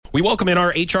We welcome in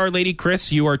our HR lady,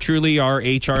 Chris. You are truly our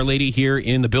HR lady here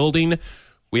in the building.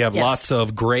 We have lots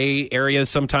of gray areas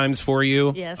sometimes for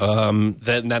you. Yes.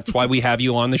 That's why we have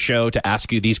you on the show to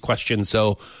ask you these questions.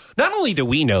 So not only do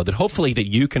we know that hopefully that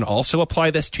you can also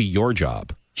apply this to your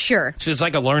job. Sure. This is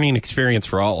like a learning experience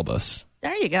for all of us.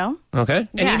 There you go. Okay.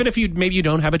 And even if maybe you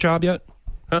don't have a job yet,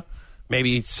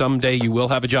 maybe someday you will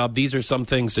have a job. These are some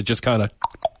things that just kind of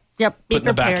put in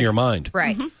the back of your mind.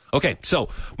 Right. Mm-hmm. Okay. So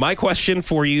my question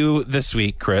for you this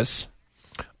week, Chris,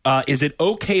 is it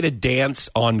okay to dance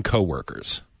on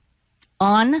coworkers?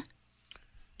 On?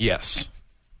 Yes.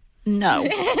 No.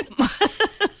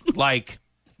 Like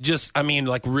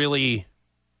really?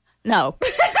 No.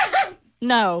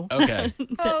 No. Okay.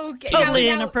 Okay. Totally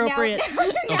inappropriate.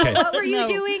 Okay. What were you No.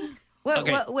 doing?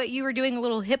 What you were doing? A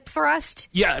little hip thrust?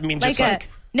 Yeah, I mean, just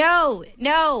No. Like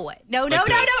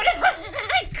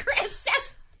Chris,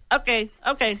 just Okay.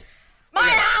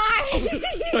 my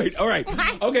eyes. all right.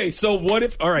 Okay, so what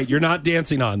if, all right, you're not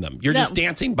dancing on them. You're just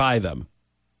dancing by them.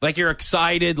 Like you're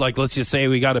excited, like let's just say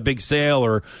we got a big sale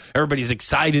or everybody's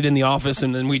excited in the office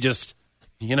and then we just,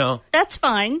 That's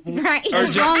fine. Right.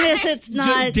 As long as it's not.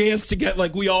 just dance to get,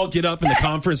 like we all get up in the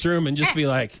conference room and just be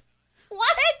like.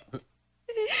 What?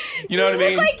 You know what I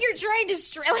mean? You look like you're trying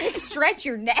to stretch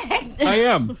your neck. I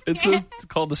am. It's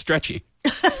called the stretchy.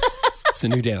 It's a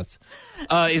new dance.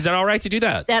 Is that all right to do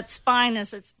that? That's fine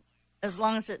as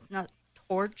long as it's not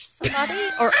towards somebody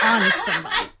or on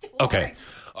somebody. Okay.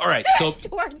 All right. So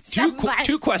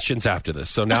two questions after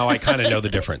this. So now I kind of know the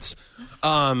difference.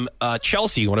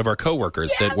 Chelsea, one of our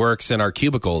coworkers that works in our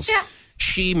cubicles,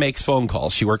 she makes phone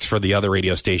calls. She works for the other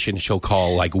radio station. She'll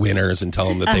call like winners and tell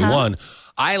them that they won.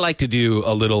 I like to do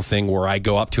a little thing where I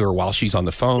go up to her while she's on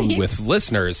the phone with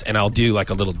listeners and I'll do like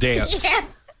a little dance.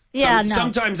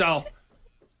 Sometimes I'll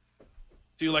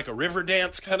do like a river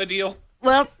dance kind of deal.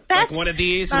 Well, that's like one of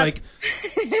these, like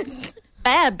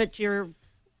bad, but you're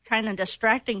kind of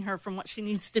distracting her from what she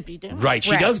needs to be doing. Right.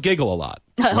 She does giggle a lot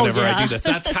whenever I do this.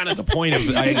 That's kind of the point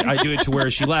of I do it to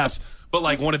where she laughs. But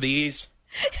like one of these.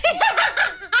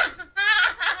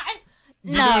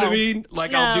 You know what I mean?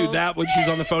 Like I'll do that when she's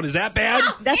on the phone. Is that bad?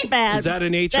 That's bad. Is that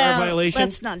an HR violation?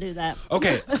 Let's not do that.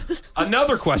 Okay.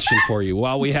 Another question for you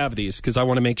while we have these, because I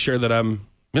want to make sure that I'm,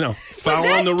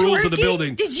 following the rules of the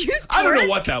building. Did you twerk? I don't know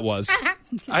what that was.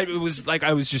 It was like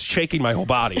I was just shaking my whole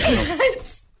body.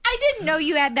 I didn't know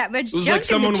you had that much. It was like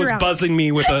someone was buzzing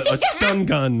me with a stun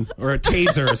gun or a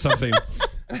taser or something.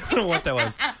 I don't know what that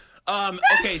was.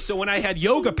 Okay, so when I had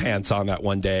yoga pants on that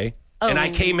one day, and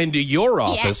I came into your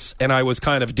office, and I was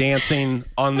kind of dancing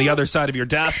on the other side of your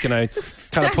desk, and I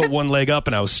kind of put one leg up,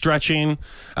 and I was stretching.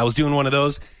 I was doing one of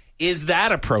those. Is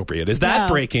that appropriate? Is that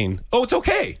breaking? Oh, it's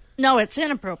okay. No, it's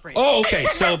inappropriate. Oh, okay.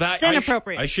 So that it's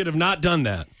inappropriate. I should have not done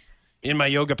that in my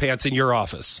yoga pants in your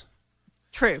office.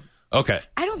 True. Okay.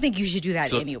 I don't think you should do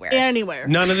that anywhere. Anywhere.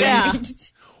 None of these? Yeah.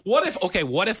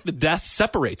 What if the desk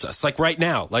separates us? Like right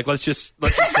now. Like let's just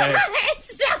say.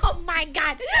 Oh my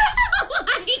God. Oh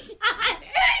my God.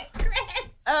 Chris.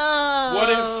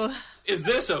 What is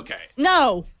this okay?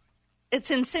 No. It's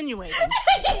insinuating.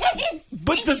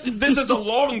 But this is a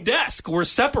long desk. We're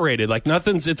separated. Like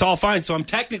it's all fine. So I'm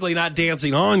technically not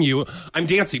dancing on you. I'm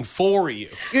dancing for you.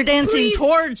 You're dancing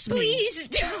towards me. Please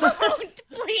don't.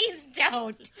 Please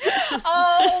don't.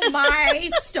 Oh my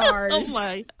stars. Oh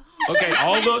my. Okay,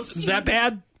 all those, is that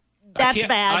bad? That's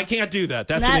bad. I can't do that.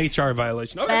 That's an HR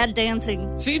violation. Okay. Bad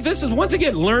dancing. See, this is once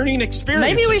again learning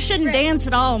experience. Maybe we shouldn't dance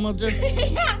at all and we'll just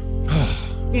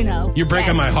You're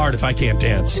breaking my heart if I can't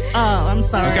dance. Oh, I'm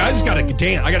sorry. Okay, I just gotta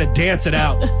dance. I gotta dance it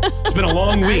out. It's been a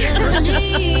long week.